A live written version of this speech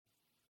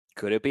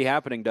Could it be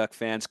happening, Duck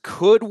fans?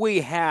 Could we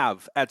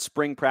have at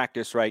spring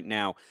practice right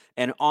now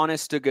an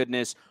honest to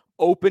goodness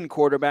open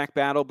quarterback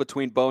battle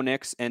between Bo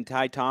Nix and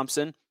Ty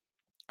Thompson?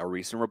 A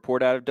recent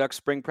report out of Duck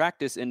spring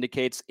practice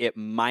indicates it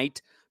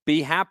might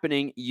be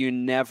happening. You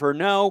never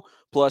know.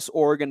 Plus,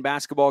 Oregon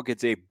basketball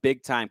gets a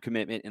big time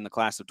commitment in the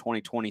class of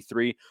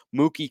 2023.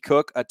 Mookie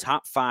Cook, a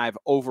top 5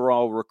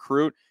 overall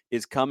recruit,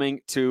 is coming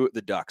to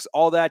the Ducks.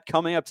 All that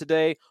coming up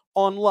today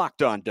on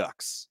Locked On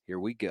Ducks. Here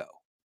we go.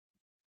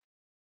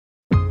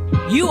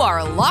 You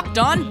are Locked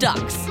On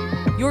Ducks,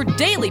 your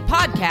daily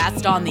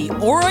podcast on the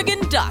Oregon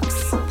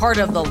Ducks, part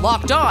of the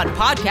Locked On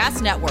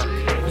Podcast Network,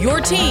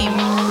 your team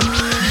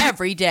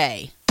every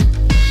day.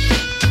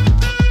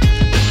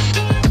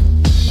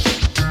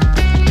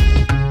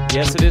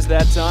 Yes, it is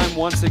that time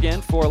once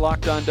again for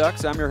Locked On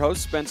Ducks. I'm your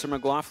host, Spencer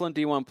McLaughlin,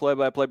 D1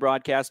 play-by-play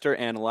broadcaster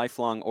and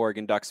lifelong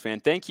Oregon Ducks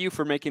fan. Thank you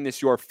for making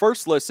this your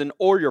first listen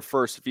or your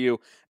first view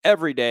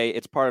every day.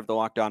 It's part of the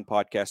Locked On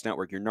Podcast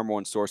Network, your number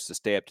one source to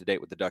stay up to date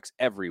with the Ducks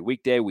every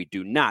weekday. We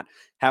do not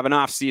have an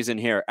off season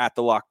here at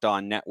the Locked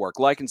On Network.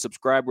 Like and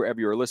subscribe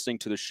wherever you're listening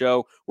to the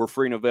show. We're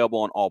free and available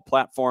on all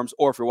platforms.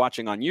 Or if you're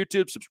watching on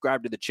YouTube,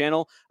 subscribe to the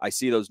channel. I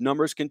see those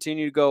numbers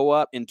continue to go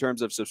up in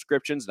terms of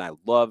subscriptions, and I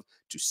love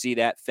to see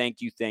that.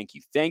 Thank you, thank you,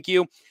 thank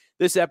you.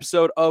 This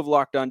episode of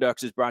Locked On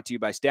Ducks is brought to you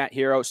by Stat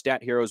Hero.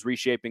 Stat Hero is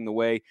reshaping the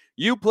way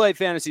you play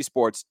fantasy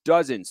sports.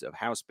 Dozens of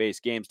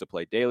house-based games to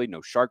play daily.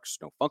 No sharks,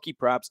 no funky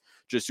props.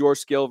 Just your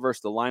skill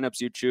versus the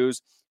lineups you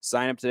choose.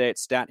 Sign up today at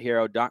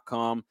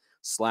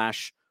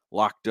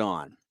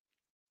stathero.com/lockedon.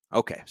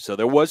 Okay, so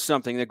there was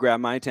something that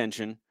grabbed my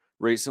attention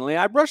recently.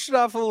 I brushed it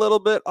off a little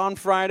bit on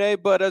Friday,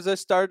 but as I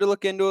started to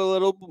look into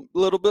it a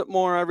little bit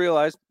more, I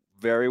realized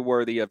very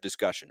worthy of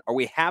discussion. Are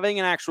we having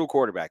an actual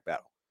quarterback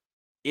battle?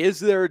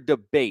 Is there a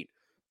debate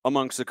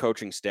amongst the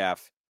coaching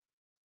staff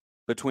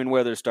between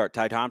whether to start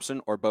Ty Thompson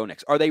or Bo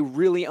Nix? Are they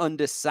really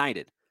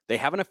undecided? They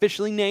haven't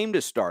officially named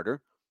a starter.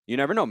 You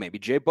never know. Maybe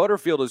Jay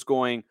Butterfield is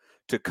going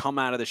to come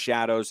out of the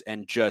shadows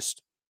and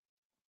just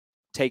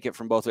take it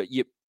from both.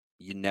 You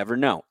never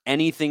know.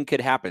 Anything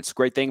could happen. It's a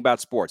great thing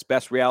about sports.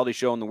 Best reality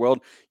show in the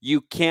world.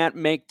 You can't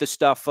make the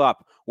stuff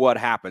up what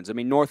happens. I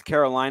mean, North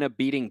Carolina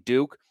beating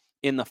Duke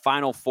in the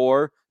Final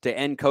Four to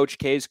end Coach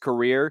K's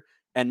career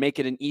and make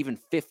it an even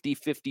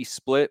 50-50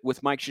 split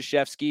with Mike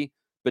Krzyzewski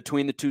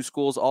between the two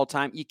schools all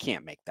time. You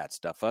can't make that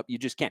stuff up. You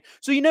just can't.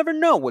 So you never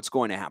know what's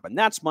going to happen.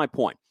 That's my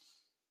point.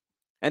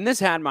 And this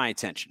had my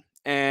attention.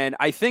 And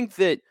I think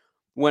that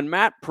when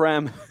Matt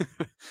Prem,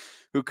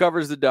 who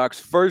covers the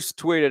Ducks, first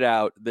tweeted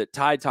out that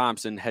Ty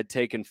Thompson had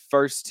taken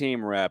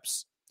first-team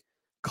reps,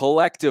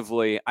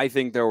 collectively, I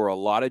think there were a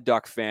lot of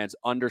Duck fans,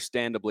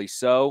 understandably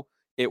so.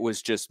 It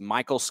was just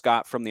Michael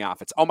Scott from the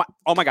offense. Oh my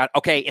God.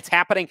 Okay, it's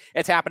happening.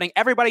 It's happening.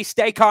 Everybody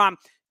stay calm.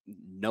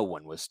 No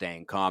one was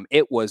staying calm.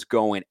 It was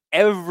going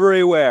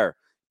everywhere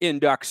in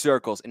Duck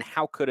circles. And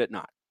how could it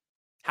not?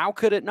 How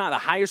could it not? The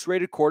highest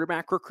rated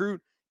quarterback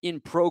recruit in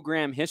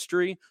program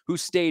history who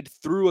stayed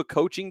through a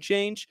coaching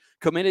change,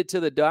 committed to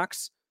the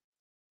Ducks,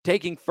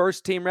 taking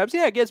first team reps.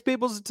 Yeah, it gets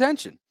people's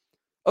attention.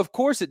 Of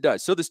course it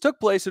does. So this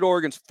took place at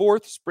Oregon's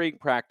 4th spring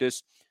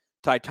practice.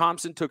 Ty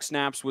Thompson took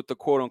snaps with the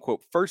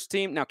quote-unquote first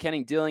team. Now,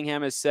 Kenny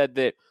Dillingham has said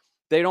that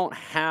they don't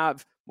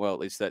have, well, at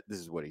least this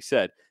is what he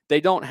said.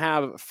 They don't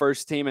have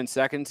first team and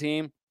second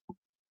team,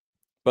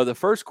 but the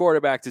first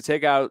quarterback to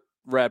take out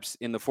reps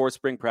in the 4th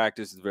spring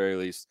practice, at the very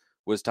least,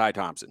 was Ty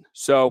Thompson.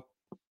 So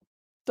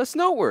that's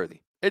noteworthy.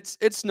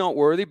 It's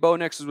noteworthy. Bo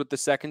Nix is with the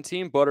second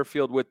team,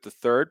 Butterfield with the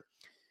third.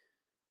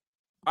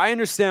 I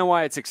understand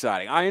why it's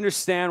exciting. I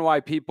understand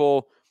why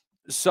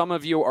some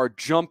of you are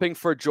jumping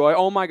for joy.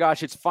 Oh my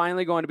gosh, it's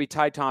finally going to be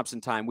Ty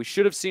Thompson time. We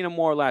should have seen him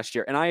more last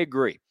year. And I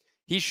agree.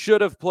 He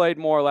should have played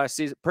more last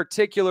season,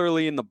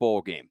 particularly in the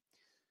bowl game.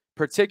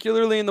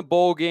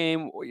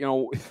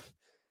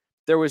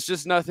 There was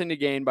just nothing to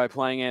gain by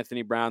playing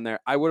Anthony Brown there.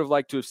 I would have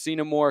liked to have seen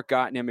him more,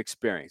 gotten him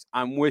experience.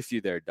 I'm with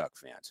you there, Duck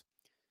fans.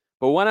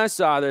 But when I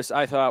saw this,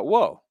 I thought,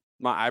 whoa,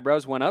 my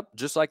eyebrows went up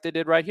just like they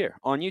did right here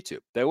on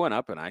YouTube. They went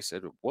up and I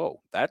said,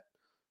 whoa, I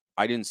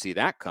didn't see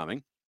that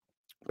coming.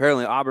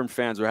 Apparently, Auburn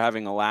fans were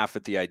having a laugh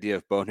at the idea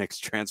of Bo Nix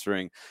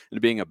transferring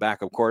and being a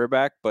backup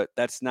quarterback, but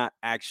that's not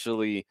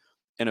actually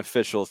an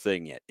official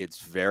thing yet.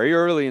 It's very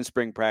early in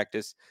spring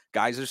practice.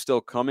 Guys are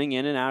still coming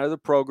in and out of the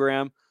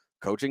program.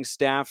 Coaching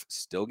staff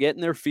still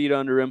getting their feet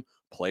under him.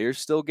 Players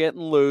still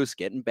getting loose,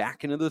 getting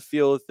back into the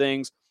feel of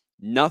things.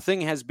 Nothing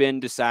has been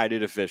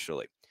decided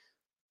officially.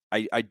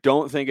 I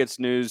don't think it's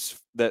news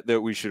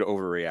that we should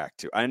overreact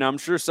to. And I'm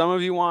sure some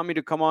of you want me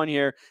to come on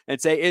here and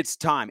say, it's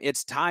time.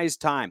 It's Ty's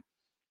time.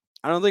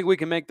 I don't think we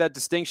can make that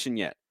distinction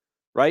yet,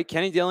 right?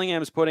 Kenny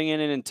Dillingham is putting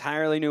in an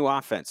entirely new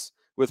offense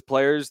with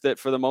players that,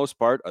 for the most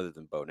part, other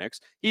than Bo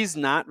Nix, he's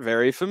not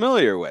very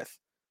familiar with.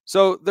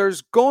 So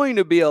there's going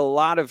to be a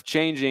lot of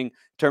changing in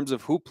terms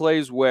of who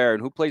plays where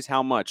and who plays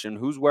how much and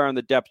who's where on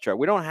the depth chart.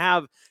 We don't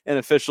have an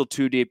official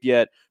 2 deep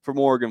yet from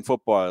Oregon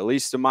football, at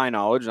least to my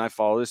knowledge, and I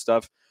follow this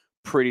stuff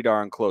pretty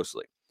darn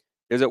closely.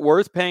 Is it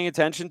worth paying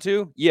attention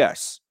to?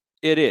 Yes.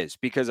 It is,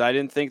 because I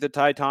didn't think that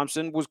Ty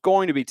Thompson was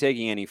going to be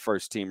taking any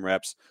first-team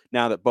reps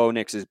now that Bo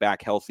Nix is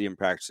back healthy and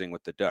practicing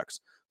with the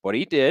Ducks. But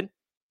he did.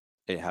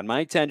 It had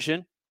my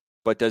attention.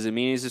 But does it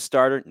mean he's a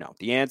starter? No.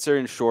 The answer,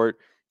 in short,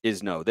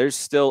 is no. There's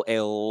still a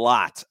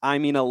lot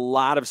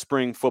of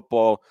spring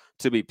football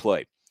to be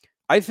played.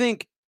 I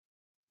think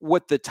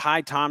what the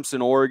Ty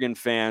Thompson Oregon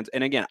fans,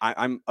 and again,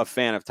 I'm a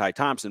fan of Ty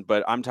Thompson,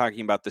 but I'm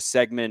talking about the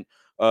segment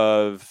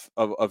of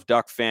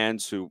Duck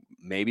fans who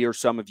maybe are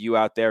some of you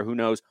out there, who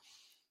knows,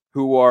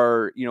 who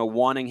are,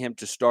 wanting him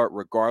to start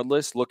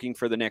regardless, looking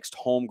for the next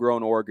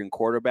homegrown Oregon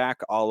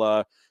quarterback, a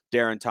la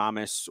Darren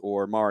Thomas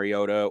or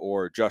Mariota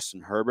or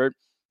Justin Herbert.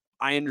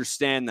 I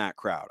understand that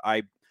crowd.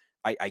 I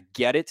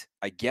get it.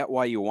 I get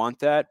why you want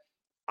that.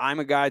 I'm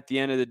a guy at the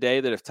end of the day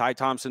that if Ty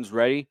Thompson's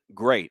ready,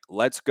 great.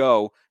 Let's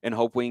go and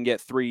hope we can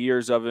get 3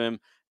 years of him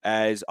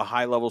as a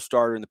high-level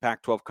starter in the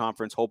Pac-12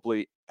 conference,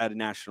 hopefully at a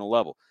national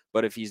level.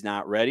 But if he's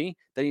not ready,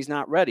 then he's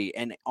not ready.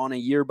 And on a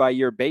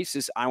year-by-year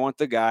basis, I want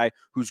the guy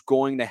who's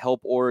going to help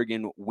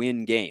Oregon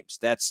win games.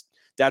 That's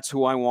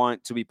who I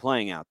want to be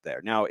playing out there.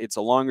 Now, it's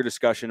a longer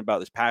discussion about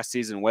this past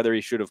season, whether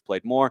he should have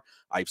played more.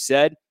 I've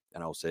said,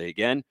 and I'll say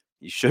again,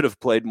 he should have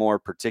played more,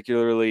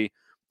 particularly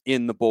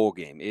in the bowl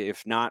game.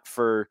 If not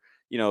for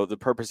the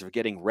purpose of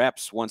getting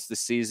reps once the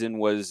season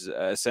was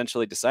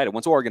essentially decided,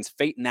 once Oregon's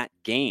fate in that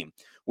game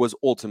was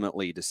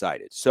ultimately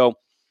decided. So,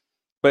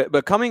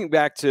 but coming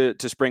back to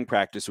spring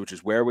practice, which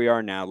is where we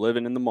are now,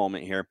 living in the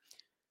moment here,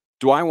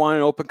 do I want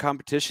an open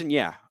competition?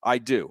 Yeah, I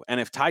do. And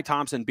if Ty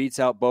Thompson beats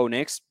out Bo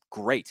Nix,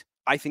 great.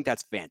 I think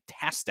that's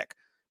fantastic,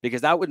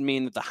 because that would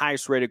mean that the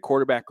highest rated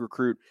quarterback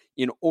recruit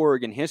in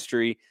Oregon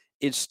history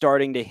is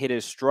starting to hit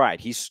his stride.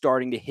 He's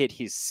starting to hit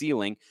his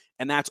ceiling.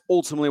 And that's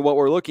ultimately what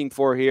we're looking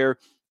for here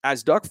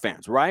as Duck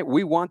fans, right?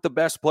 We want the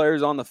best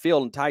players on the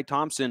field, and Ty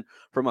Thompson,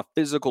 from a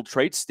physical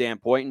trait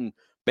standpoint, and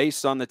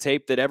based on the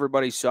tape that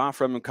everybody saw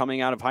from him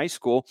coming out of high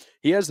school,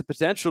 he has the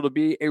potential to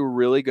be a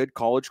really good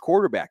college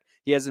quarterback.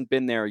 He hasn't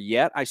been there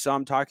yet. I saw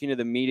him talking to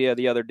the media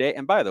the other day.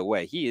 And by the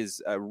way, he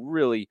is a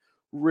really,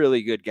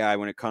 really good guy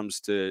when it comes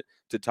to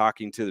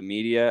talking to the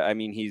media. I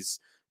mean, he's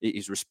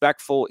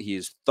respectful.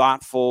 He's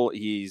thoughtful.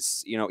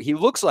 He's, he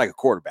looks like a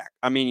quarterback.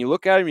 I mean, you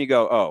look at him, you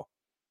go, oh,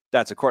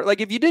 that's a quarterback.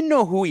 Like, if you didn't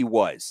know who he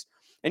was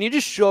and you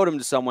just showed him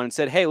to someone and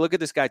said, hey, look at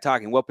this guy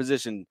talking, what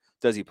position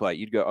does he play?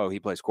 You'd go, oh, he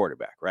plays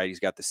quarterback, right? He's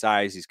got the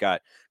size. He's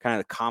got kind of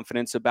the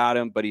confidence about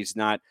him, but he's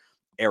not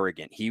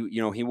arrogant.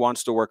 He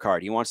wants to work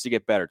hard. He wants to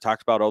get better.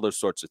 Talked about all those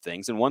sorts of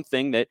things. And one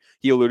thing that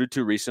he alluded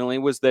to recently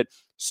was that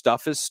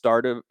stuff has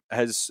sort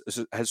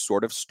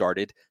of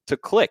started to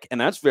click.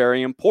 And that's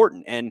very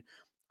important. And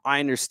I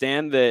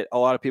understand that a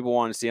lot of people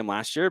wanted to see him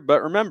last year,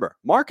 but remember,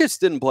 Marcus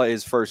didn't play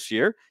his first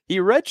year. He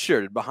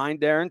redshirted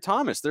behind Darren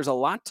Thomas. There's a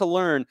lot to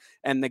learn,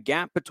 and the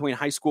gap between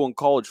high school and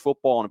college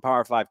football in a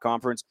Power 5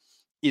 conference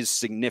is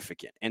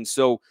significant. And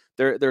so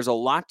there's a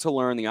lot to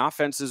learn. The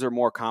offenses are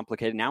more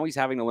complicated. Now he's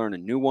having to learn a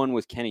new one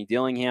with Kenny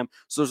Dillingham.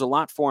 So there's a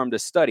lot for him to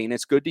study. And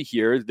it's good to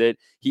hear that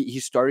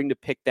he's starting to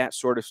pick that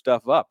sort of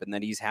stuff up, and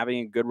that he's having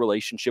a good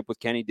relationship with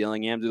Kenny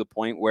Dillingham to the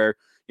point where,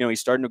 he's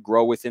starting to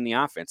grow within the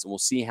offense. And we'll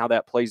see how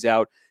that plays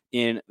out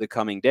in the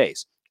coming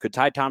days. Could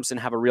Ty Thompson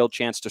have a real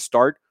chance to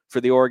start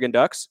for the Oregon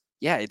Ducks?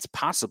 Yeah, it's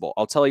possible.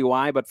 I'll tell you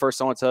why, but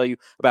first I want to tell you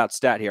about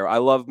Stat Hero. I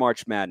love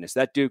March Madness.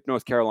 That Duke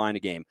North Carolina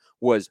game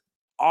was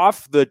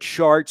off the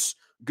charts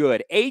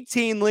good.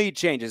 18 lead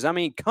changes. I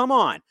mean, come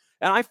on.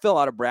 And I fill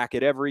out a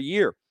bracket every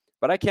year,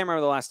 but I can't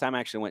remember the last time I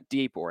actually went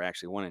deep or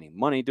actually won any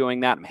money doing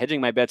that. I'm hedging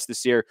my bets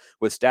this year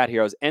with Stat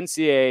Hero's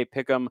NCAA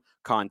Pick'em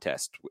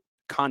contests.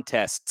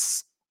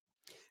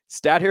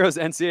 Stat Hero's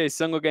NCAA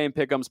single game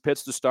pick'ems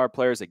pits the star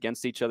players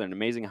against each other, an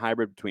amazing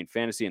hybrid between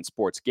fantasy and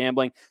sports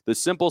gambling. The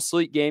simple,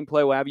 sleek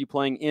gameplay will have you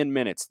playing in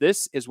minutes.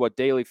 This is what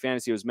daily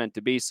fantasy was meant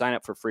to be. Sign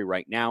up for free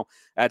right now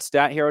at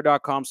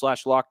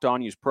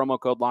stathero.com/lockedon. Use promo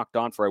code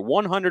LOCKEDON for a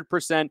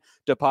 100%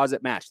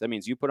 deposit match. That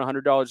means you put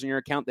 $100 in your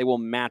account, they will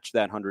match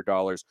that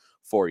 $100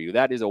 for you.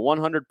 That is a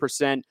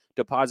 100%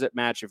 deposit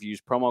match if you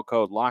use promo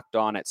code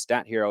LOCKEDON at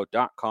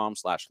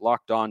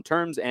stathero.com/lockedon.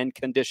 Terms and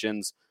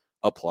conditions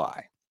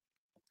apply.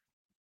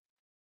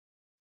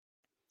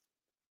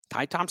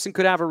 Ty Thompson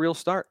could have a real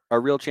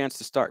chance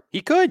to start. He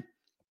could.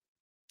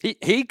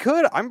 He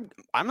could. I'm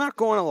not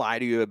going to lie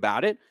to you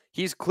about it.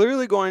 He's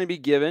clearly going to be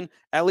given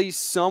at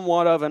least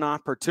somewhat of an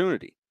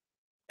opportunity.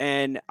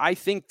 And I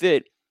think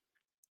that,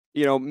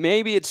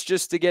 maybe it's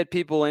just to get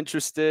people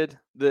interested,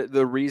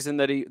 the reason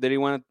that he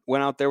went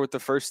out there with the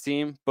first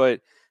team.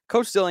 But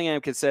Coach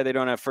Dillingham could say they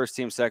don't have first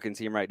team, second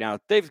team right now.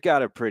 They've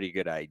got a pretty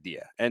good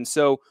idea. And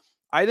so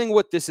I think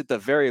what this at the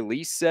very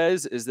least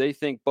says is they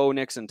think Bo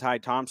Nix and Ty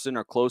Thompson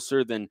are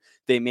closer than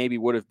they maybe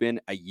would have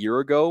been a year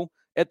ago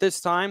at this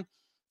time.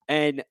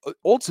 And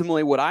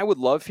ultimately, what I would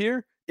love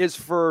here is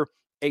for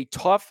a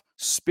tough,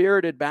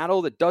 spirited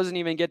battle that doesn't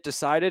even get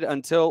decided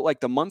until like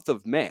the month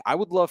of May. I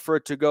would love for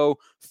it to go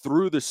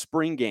through the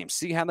spring game,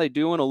 see how they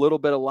do in a little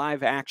bit of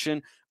live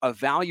action,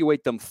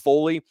 evaluate them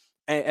fully,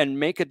 and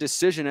make a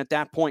decision at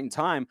that point in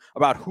time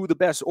about who the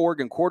best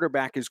Oregon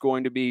quarterback is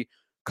going to be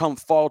come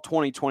fall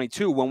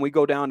 2022 when we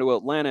go down to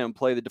Atlanta and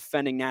play the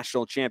defending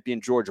national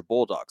champion Georgia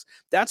Bulldogs.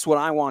 That's what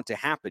I want to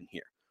happen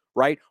here,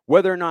 right?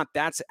 Whether or not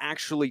that's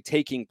actually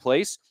taking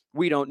place,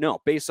 we don't know.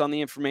 Based on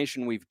the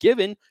information we've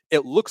given,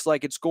 it looks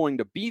like it's going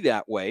to be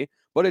that way,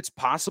 but it's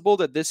possible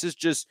that this is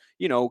just,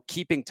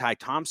 keeping Ty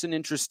Thompson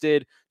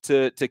interested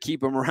to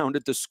keep him around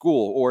at the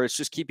school, or it's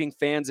just keeping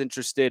fans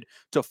interested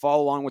to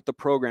follow along with the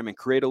program and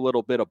create a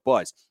little bit of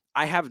buzz.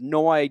 I have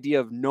no idea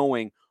of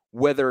knowing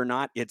whether or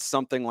not it's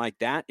something like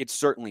that. It's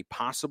certainly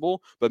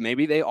possible, but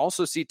maybe they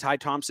also see Ty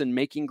Thompson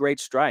making great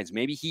strides.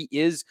 Maybe he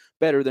is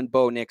better than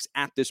Bo Nix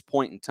at this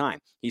point in time.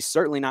 He's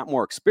certainly not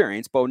more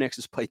experienced. Bo Nix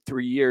has played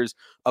 3 years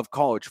of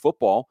college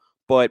football,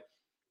 but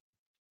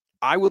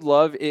I would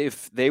love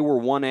if they were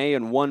 1A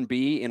and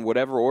 1B in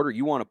whatever order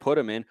you want to put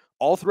them in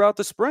all throughout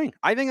the spring.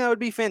 I think that would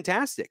be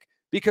fantastic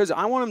because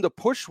I want them to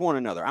push one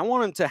another. I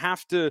want them to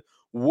have to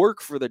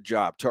work for the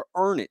job, to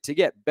earn it, to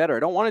get better. I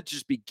don't want it to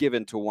just be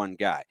given to one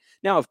guy.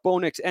 Now, if Bo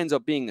Nix ends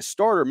up being the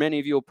starter, many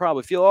of you will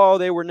probably feel, oh,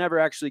 they were never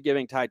actually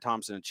giving Ty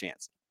Thompson a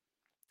chance.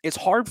 It's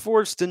hard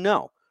for us to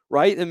know,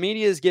 right? The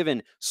media is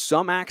given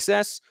some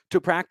access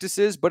to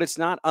practices, but it's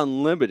not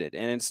unlimited.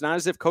 And it's not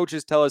as if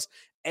coaches tell us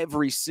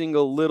every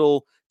single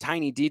little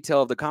tiny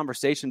detail of the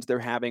conversations they're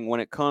having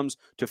when it comes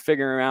to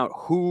figuring out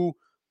who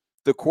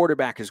the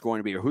quarterback is going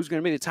to be, or who's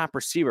going to be the top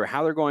receiver,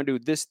 how they're going to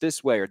do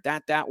this way or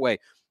that way.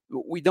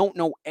 We don't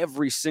know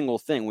every single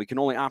thing. We can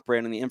only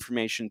operate on the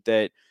information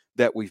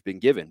that we've been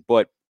given.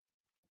 But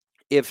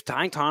if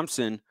Ty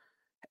Thompson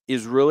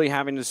is really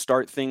having to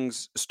start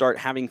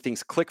having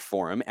things click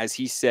for him, as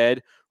he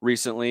said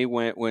recently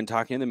when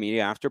talking to the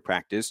media after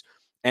practice,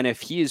 and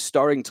if he is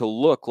starting to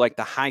look like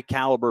the high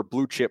caliber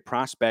blue chip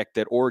prospect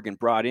that Oregon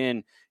brought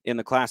in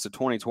the class of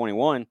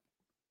 2021,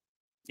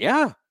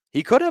 yeah,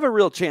 he could have a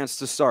real chance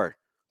to start.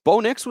 Bo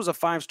Nix was a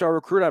 5-star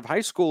recruit out of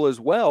high school as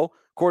well.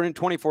 According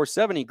to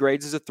 24/7, he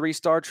grades as a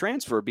 3-star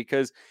transfer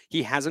because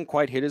he hasn't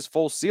quite hit his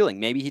full ceiling.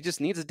 Maybe he just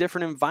needs a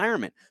different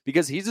environment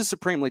because he's a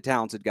supremely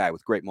talented guy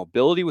with great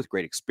mobility, with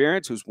great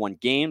experience, who's won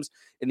games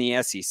in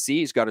the SEC.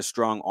 He's got a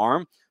strong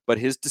arm, but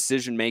his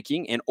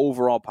decision-making and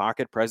overall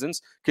pocket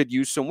presence could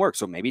use some work.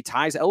 So maybe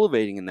Ty's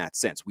elevating in that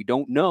sense. We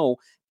don't know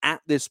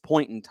at this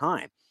point in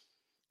time.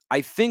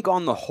 I think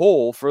on the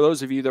whole, for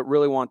those of you that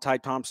really want Ty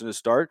Thompson to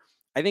start,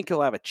 I think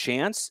he'll have a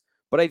chance,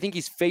 but I think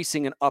he's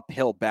facing an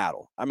uphill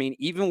battle. I mean,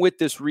 even with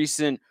this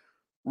recent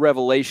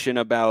revelation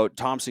about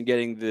Thompson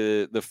getting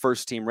the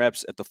first team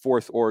reps at the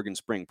 4th Oregon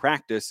spring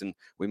practice, and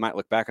we might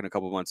look back in a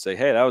couple of months and say,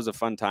 hey, that was a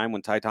fun time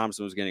when Ty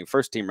Thompson was getting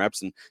first team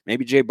reps, and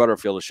maybe Jay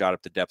Butterfield has shot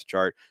up the depth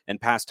chart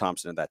and passed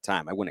Thompson at that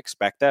time. I wouldn't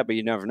expect that, but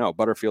you never know.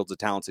 Butterfield's a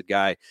talented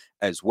guy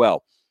as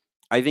well.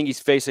 I think he's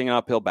facing an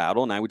uphill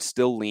battle, and I would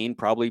still lean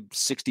probably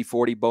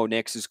 60-40 Bo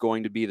Nix is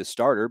going to be the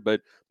starter.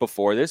 But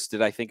before this,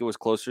 did I think it was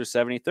closer to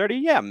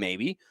 70-30? Yeah,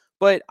 maybe.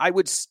 But I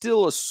would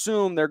still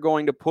assume they're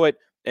going to put,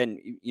 and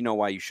you know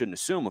why you shouldn't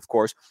assume, of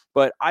course,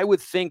 but I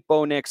would think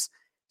Bo Nix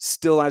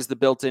still has the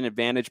built-in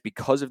advantage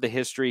because of the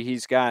history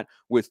he's got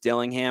with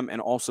Dillingham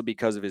and also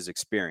because of his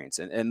experience.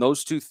 And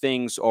those two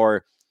things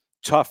are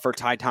tough for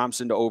Ty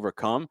Thompson to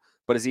overcome.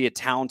 But is he a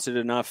talented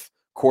enough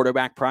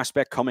quarterback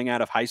prospect coming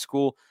out of high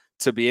school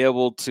to be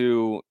able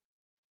to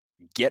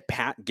get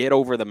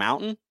over the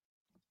mountain?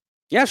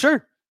 Yeah,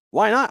 sure.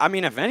 Why not? I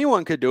mean, if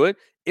anyone could do it,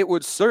 it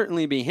would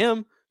certainly be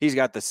him. He's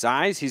got the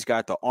size, he's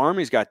got the arm,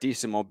 he's got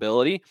decent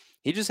mobility.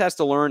 He just has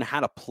to learn how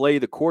to play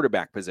the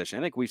quarterback position.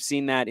 I think we've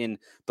seen that in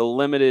the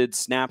limited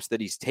snaps that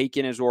he's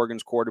taken as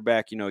Oregon's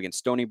quarterback, against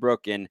Stony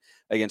Brook and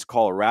against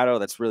Colorado.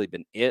 That's really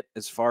been it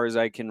as far as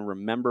I can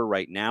remember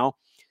right now.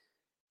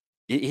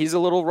 He's a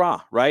little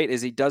raw, right?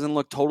 As he doesn't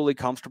look totally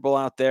comfortable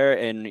out there,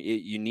 and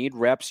you need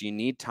reps, you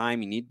need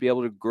time, you need to be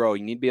able to grow,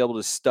 you need to be able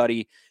to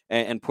study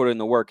and put in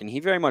the work. And he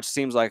very much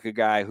seems like a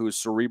guy who's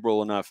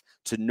cerebral enough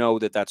to know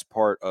that that's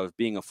part of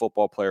being a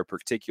football player,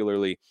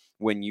 particularly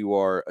when you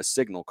are a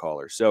signal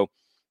caller. So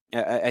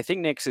I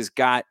think Nix has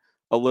got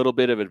a little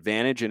bit of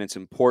advantage, and it's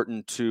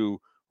important to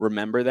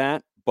remember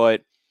that.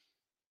 But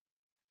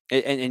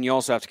and you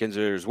also have to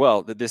consider as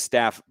well that this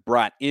staff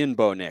brought in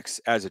Bo Nix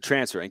as a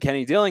transfer. And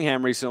Kenny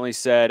Dillingham recently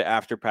said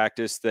after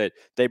practice that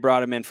they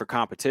brought him in for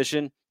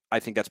competition.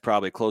 I think that's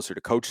probably closer to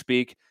coach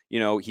speak.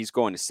 He's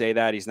going to say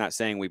that. He's not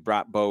saying we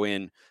brought Bo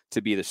in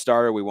to be the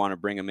starter. We want to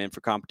bring him in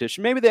for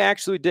competition. Maybe they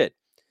actually did.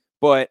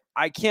 But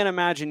I can't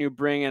imagine you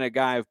bring in a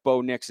guy of Bo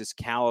Nix's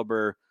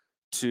caliber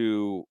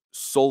to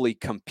solely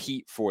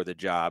compete for the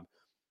job.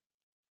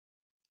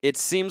 It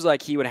seems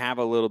like he would have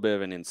a little bit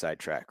of an inside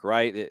track,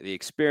 right? The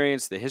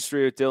experience, the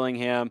history with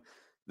Dillingham,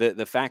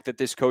 the fact that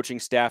this coaching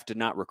staff did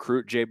not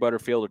recruit Jay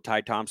Butterfield or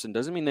Ty Thompson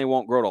doesn't mean they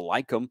won't grow to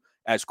like them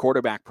as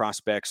quarterback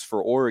prospects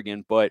for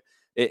Oregon, but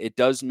it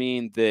does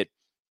mean that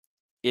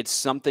it's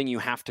something you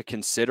have to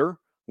consider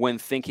when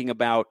thinking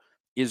about,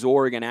 is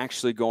Oregon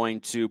actually going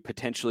to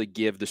potentially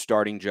give the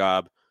starting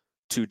job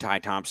to Ty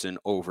Thompson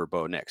over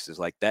Bo Nix? Is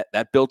like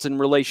that built-in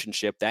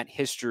relationship, that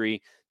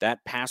history, that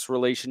past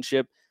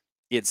relationship,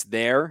 it's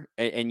there,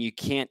 and you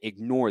can't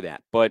ignore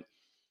that. But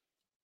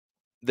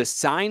the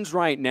signs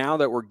right now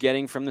that we're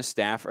getting from the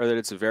staff are that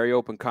it's a very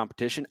open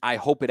competition. I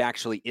hope it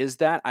actually is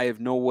that. I have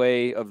no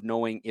way of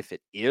knowing if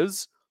it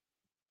is.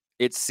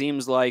 It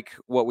seems like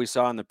what we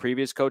saw in the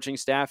previous coaching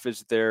staff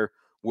is there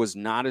was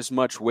not as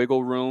much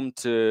wiggle room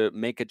to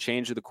make a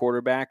change to the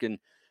quarterback, and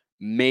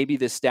maybe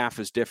the staff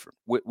is different.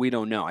 We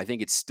don't know. I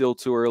think it's still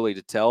too early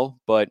to tell,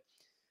 but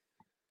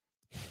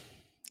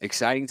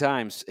exciting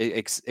times.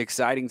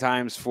 Exciting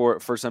times for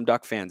some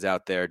Duck fans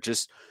out there.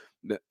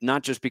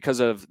 Not just because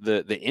of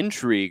the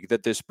intrigue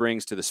that this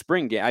brings to the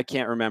spring game. I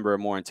can't remember a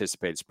more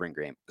anticipated spring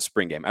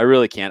game. I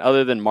really can't,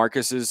 other than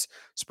Marcus's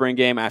spring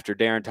game after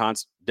Darren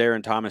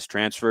Thomas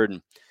transferred.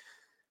 And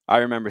I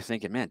remember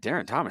thinking, man,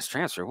 Darren Thomas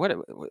transferred. What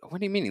do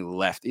you mean he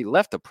left? He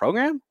left the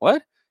program?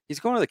 What? He's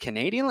going to the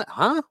Canadian?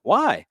 Huh?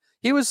 Why?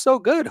 He was so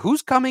good.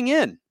 Who's coming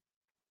in?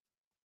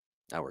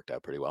 That worked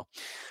out pretty well.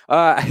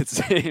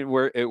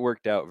 It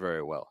worked out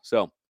very well.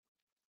 So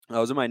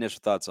those are my initial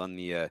thoughts on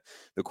the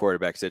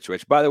quarterback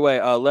situation. By the way,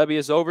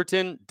 Levius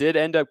Overton did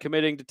end up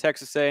committing to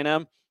Texas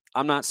A&M.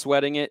 I'm not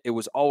sweating it. It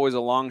was always a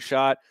long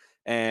shot,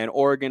 and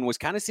Oregon was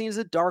kind of seen as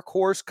a dark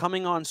horse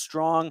coming on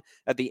strong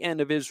at the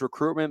end of his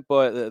recruitment,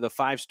 but the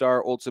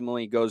five-star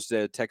ultimately goes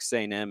to Texas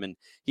A&M, and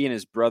he and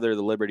his brother,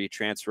 the Liberty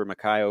transfer,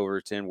 Mekhi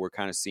Overton, were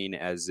kind of seen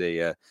as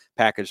a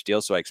package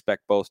deal, so I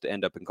expect both to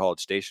end up in College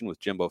Station with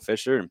Jimbo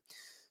Fisher. And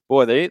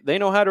boy, they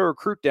know how to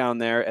recruit down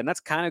there, and that's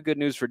kind of good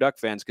news for Duck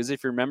fans because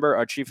if you remember,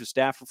 our chief of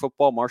staff for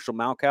football, Marshall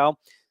Malkow,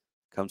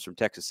 comes from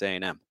Texas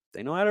A&M.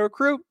 They know how to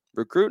recruit.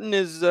 Recruiting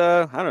is,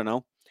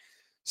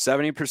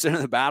 70%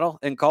 of the battle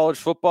in college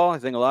football. I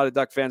think a lot of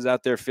Duck fans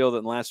out there feel that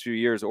in the last few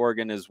years,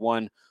 Oregon has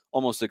won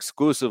almost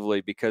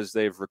exclusively because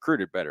they've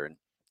recruited better. And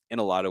in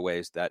a lot of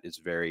ways, that is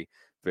very,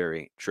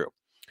 very true.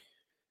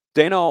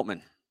 Dana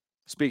Altman,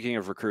 speaking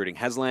of recruiting,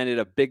 has landed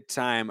a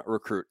big-time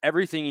recruit.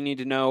 Everything you need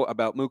to know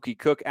about Mookie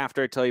Cook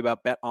after I tell you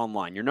about Bet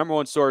Online, your number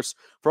one source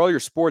for all your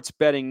sports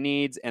betting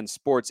needs and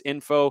sports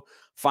info.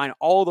 Find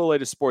all the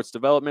latest sports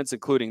developments,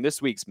 including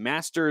this week's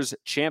Masters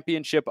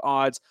Championship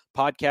odds,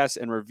 podcasts,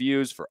 and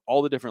reviews for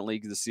all the different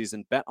leagues this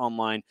season. Bet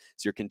Online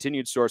is your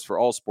continued source for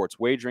all sports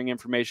wagering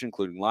information,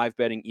 including live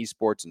betting,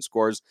 esports, and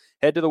scores.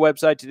 Head to the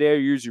website today or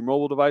use your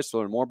mobile device to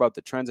learn more about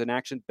the trends in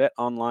action. Bet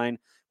Online,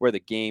 where the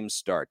game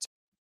starts.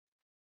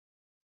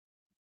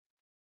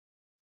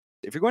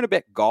 If you're going to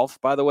bet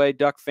golf, by the way,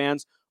 Duck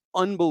fans,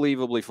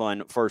 unbelievably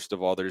fun. First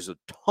of all, there's a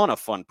ton of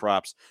fun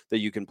props that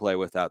you can play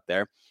with out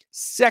there.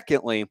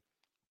 Secondly,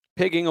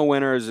 picking a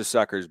winner is a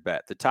sucker's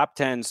bet. The top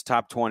 10s,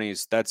 top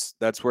 20s,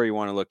 that's where you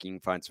want to look. You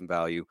can find some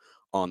value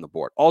on the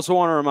board. Also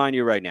want to remind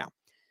you right now,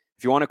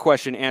 if you want a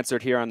question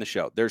answered here on the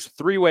show, there's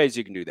 3 ways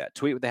you can do that.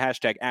 Tweet with the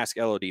hashtag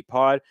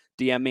AskLODPod.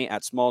 DM me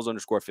at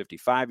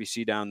Smalls_55. You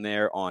see down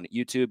there on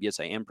YouTube. Yes,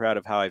 I am proud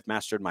of how I've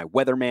mastered my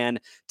weatherman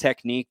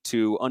technique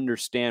to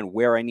understand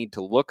where I need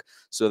to look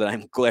so that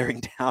I'm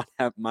glaring down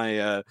at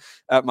my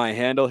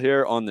handle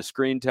here on the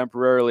screen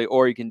temporarily.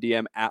 Or you can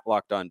DM at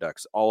Locked On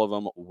Ducks. All of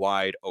them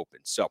wide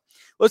open. So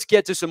let's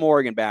get to some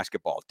Oregon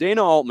basketball.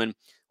 Dana Altman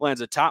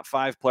lands a top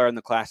 5 player in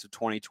the class of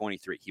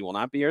 2023. He will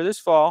not be here this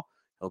fall.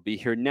 He'll be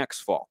here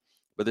next fall.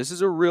 But this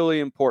is a really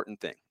important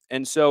thing.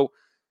 And so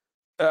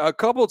a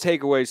couple of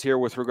takeaways here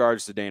with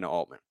regards to Dana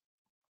Altman.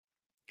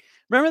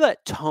 Remember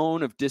that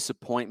tone of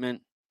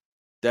disappointment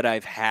that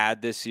I've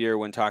had this year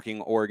when talking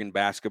Oregon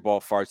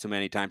basketball far too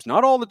many times?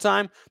 Not all the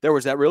time. There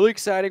was that really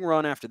exciting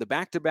run after the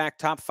back-to-back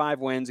top 5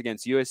 wins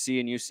against USC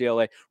and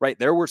UCLA. Right,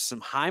 there were some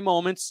high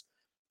moments,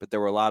 but there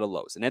were a lot of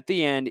lows. And at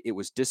the end, it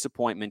was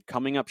disappointment,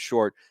 coming up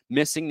short,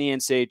 missing the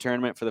NCAA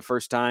tournament for the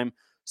first time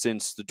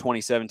since the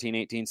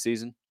 2017-18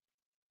 season.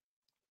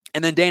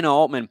 And then Dana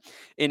Altman,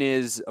 in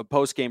his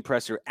post-game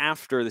presser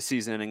after the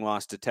season-ending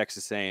loss to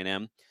Texas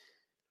A&M,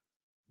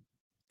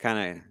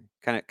 kind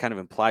of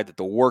implied that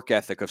the work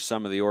ethic of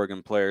some of the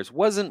Oregon players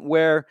wasn't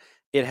where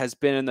it has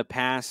been in the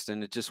past,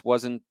 and it just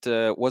wasn't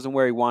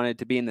where he wanted it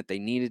to be, and that they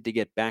needed to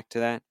get back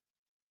to that.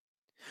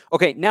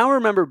 Okay, now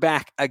remember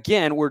back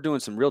again. We're doing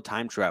some real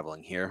time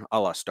traveling here, a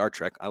la Star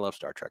Trek. I love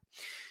Star Trek.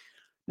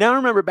 Now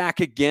remember back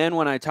again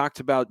when I talked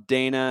about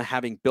Dana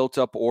having built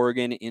up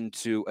Oregon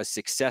into a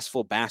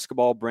successful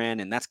basketball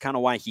brand, and that's kind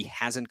of why he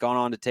hasn't gone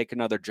on to take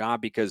another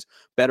job, because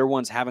better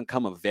ones haven't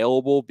come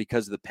available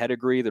because of the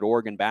pedigree that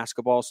Oregon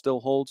basketball still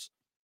holds.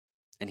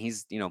 And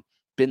he's,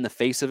 been the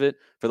face of it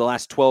for the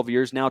last 12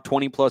 years now,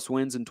 20-plus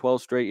wins in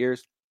 12 straight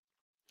years.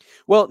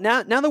 Well,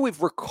 now that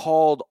we've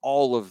recalled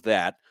all of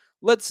that,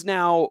 let's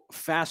now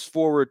fast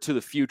forward to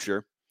the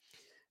future,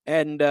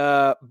 and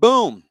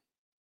boom,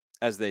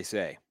 as they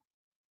say.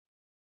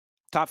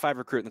 Top 5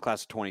 recruit in the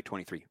class of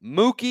 2023.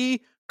 Mookie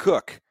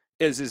Cook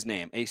is his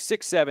name. A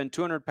 6'7",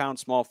 200-pound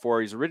small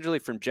forward. He's originally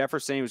from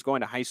Jefferson. He was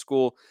going to high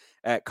school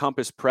at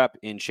Compass Prep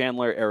in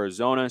Chandler,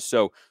 Arizona.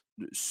 So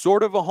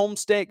sort of a home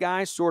state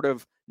guy, sort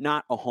of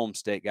not a home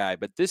state guy.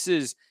 But this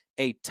is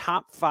a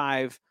top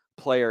 5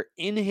 player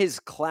in his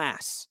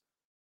class.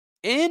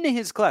 In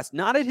his class,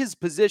 not at his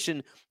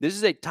position. This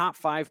is a top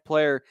 5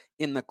 player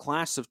in the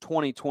class of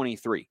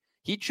 2023.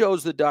 He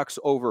chose the Ducks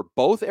over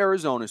both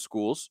Arizona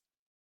schools,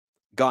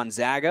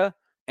 Gonzaga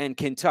and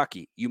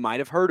Kentucky. You might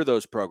have heard of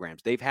those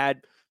programs. They've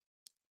had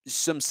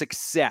some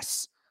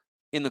success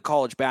in the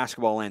college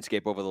basketball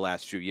landscape over the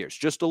last few years,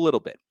 just a little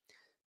bit.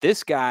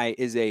 This guy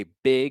is a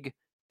big,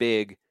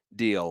 big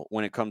deal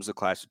when it comes to the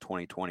class of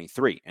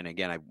 2023. And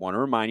again, I want to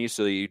remind you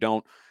so that you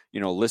don't,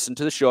 listen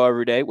to the show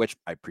every day, which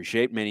I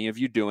appreciate many of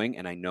you doing,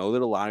 and I know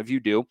that a lot of you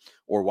do,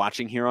 or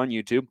watching here on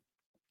YouTube.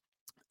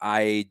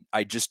 I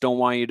just don't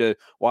want you to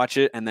watch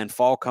it and then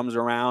fall comes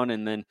around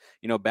and then,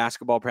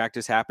 basketball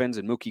practice happens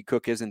and Mookie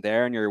Cook isn't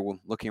there and you're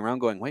looking around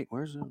going, wait,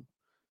 where's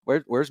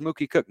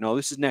Mookie Cook? No,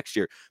 this is next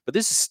year. But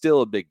this is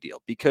still a big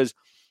deal because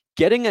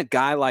getting a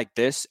guy like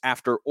this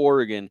after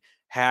Oregon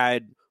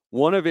had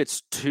one of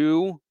its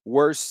 2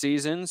 worst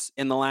seasons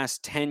in the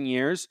last 10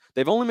 years.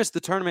 They've only missed the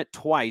tournament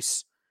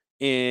 3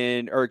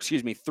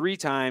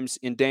 times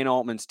in Dana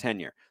Altman's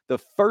tenure. The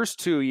first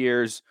 2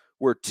 years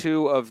were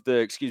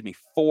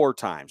 4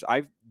 times.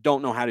 I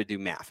don't know how to do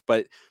math,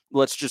 but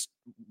let's just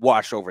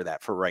wash over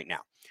that for right now.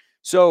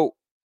 So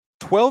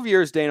 12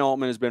 years Dana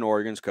Altman has been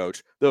Oregon's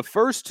coach. The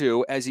first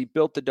 2, as he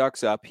built the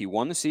Ducks up, he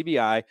won the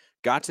CBI,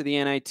 got to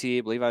the NIT,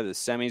 I believe either the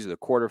semis or the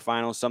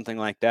quarterfinals, something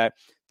like that.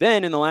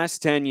 Then in the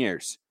last 10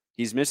 years,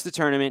 he's missed the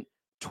tournament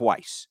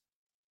twice,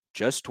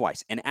 just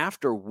twice. And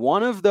after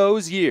one of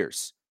those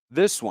years,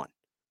 this one,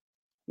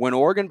 when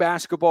Oregon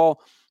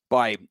basketball,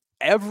 by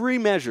every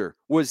measure,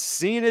 was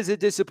seen as a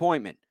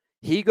disappointment,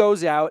 he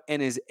goes out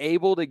and is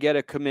able to get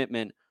a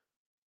commitment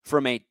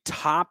from a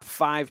top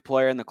 5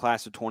 player in the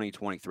class of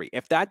 2023.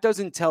 If that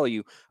doesn't tell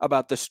you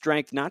about the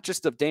strength, not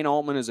just of Dana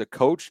Altman as a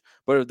coach,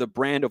 but of the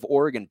brand of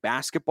Oregon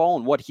basketball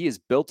and what he has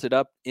built it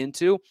up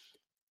into,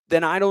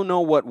 then I don't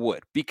know what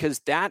would, because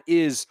that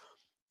is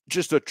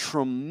just a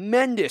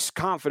tremendous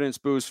confidence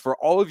boost for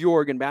all of you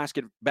Oregon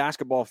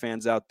basketball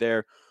fans out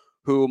there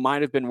who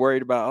might have been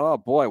worried about, oh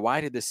boy,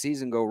 why did the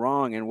season go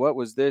wrong? And what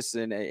was this?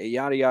 And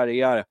yada, yada,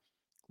 yada.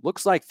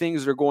 Looks like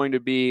things are going to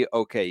be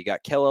okay. You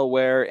got Kellel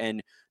Ware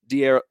and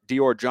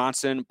Dior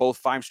Johnson,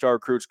 both 5-star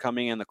recruits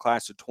coming in the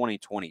class of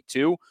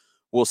 2022.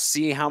 We'll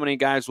see how many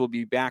guys will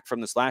be back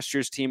from this last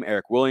year's team.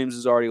 Eric Williams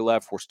has already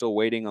left. We're still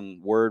waiting on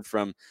word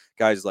from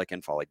guys like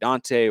N'Faly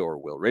Dante or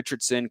Will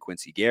Richardson,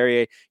 Quincy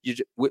Guerrier.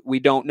 We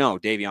don't know.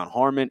 Davion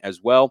Harmon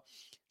as well.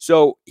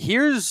 So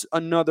here's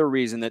another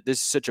reason that this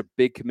is such a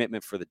big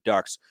commitment for the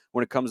Ducks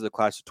when it comes to the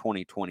class of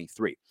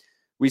 2023.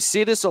 We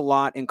see this a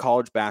lot in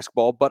college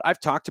basketball, but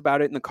I've talked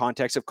about it in the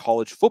context of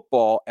college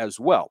football as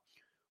well.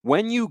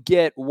 When you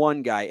get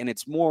one guy, and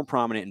it's more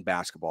prominent in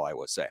basketball, I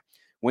would say,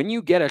 when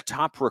you get a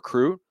top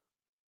recruit,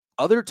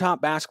 other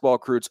top basketball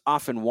recruits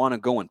often want to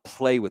go and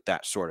play with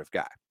that sort of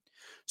guy.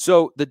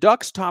 So the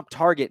Ducks' top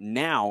target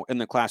now in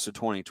the class of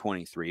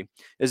 2023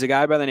 is a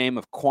guy by the name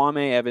of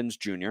Kwame Evans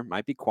Jr.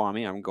 Might be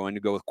Kwame. I'm going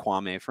to go with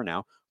Kwame for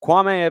now.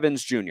 Kwame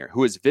Evans Jr.,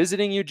 who is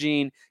visiting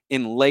Eugene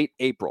in late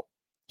April.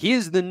 He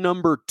is the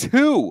number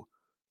 2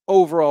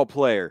 overall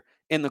player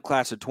in the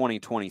class of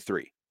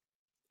 2023.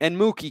 And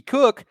Mookie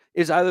Cook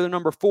is either the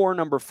number 4 or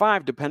number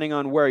 5, depending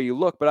on where you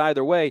look. But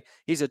either way,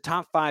 he's a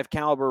top 5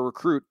 caliber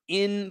recruit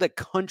in the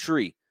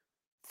country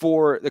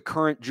for the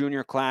current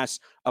junior class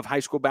of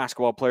high school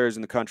basketball players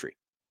in the country.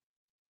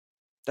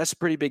 That's a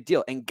pretty big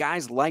deal. And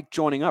guys like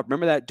joining up.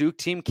 Remember that Duke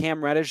team,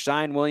 Cam Reddish,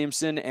 Zion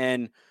Williamson,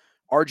 and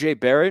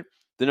RJ Barrett,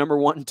 the number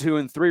 1, 2,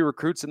 and 3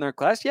 recruits in their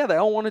class? Yeah, they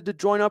all wanted to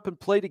join up and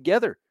play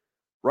together,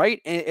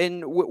 right?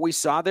 And we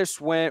saw this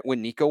when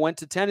Nico went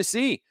to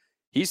Tennessee.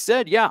 He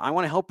said, yeah, I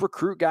want to help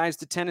recruit guys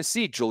to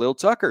Tennessee. Jaleel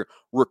Tucker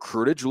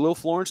recruited Jaleel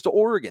Florence to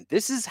Oregon.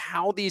 This is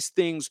how these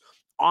things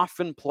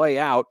often play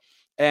out.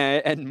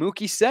 And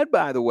Mookie said,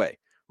 by the way,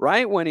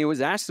 right, when he was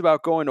asked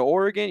about going to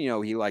Oregon,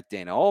 he liked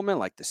Dana Altman,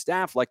 liked the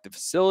staff, liked the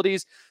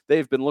facilities.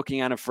 They've been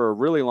looking at him for a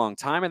really long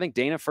time. I think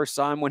Dana first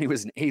saw him when he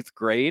was in 8th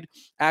grade,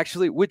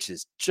 actually, which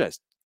is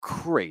just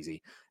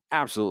crazy,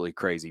 absolutely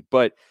crazy.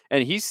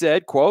 And he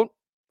said, quote,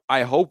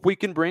 I hope we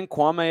can bring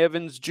Kwame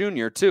Evans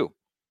Jr. too.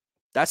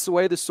 That's the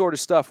way this sort of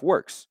stuff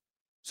works.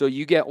 So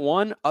you get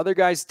one, other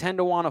guys tend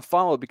to want to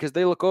follow because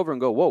they look over and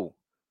go, whoa,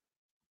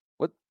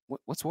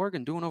 what's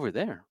Oregon doing over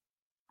there?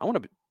 I want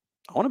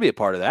to be a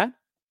part of that.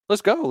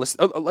 Let's go.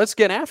 Let's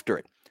get after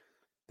it.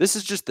 This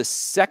is just the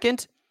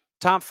second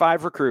top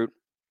 5 recruit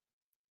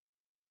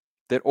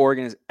that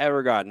Oregon has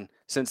ever gotten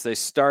since they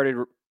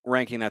started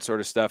ranking that sort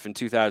of stuff in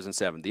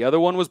 2007. The other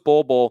one was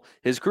Bol.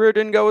 His career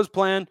didn't go as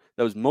planned.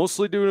 That was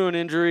mostly due to an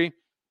injury.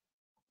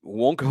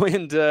 Won't go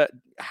into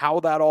how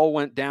that all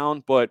went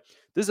down, but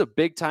this is a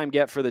big-time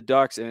get for the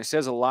Ducks, and it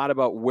says a lot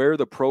about where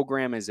the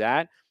program is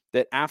at,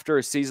 that after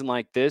a season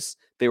like this,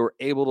 they were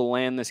able to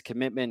land this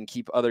commitment and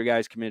keep other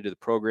guys committed to the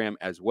program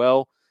as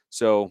well.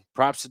 So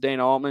props to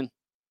Dana Altman.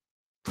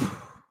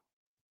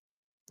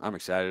 I'm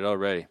excited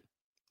already.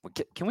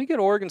 Can we get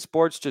Oregon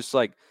sports just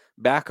like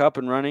back up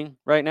and running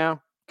right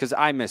now? Because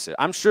I miss it.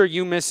 I'm sure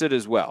you miss it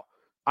as well.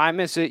 I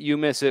miss it. You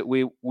miss it.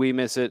 We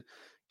miss it.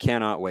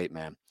 Cannot wait,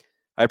 man.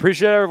 I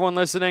appreciate everyone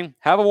listening.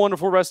 Have a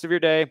wonderful rest of your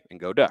day, and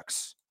go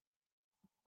Ducks.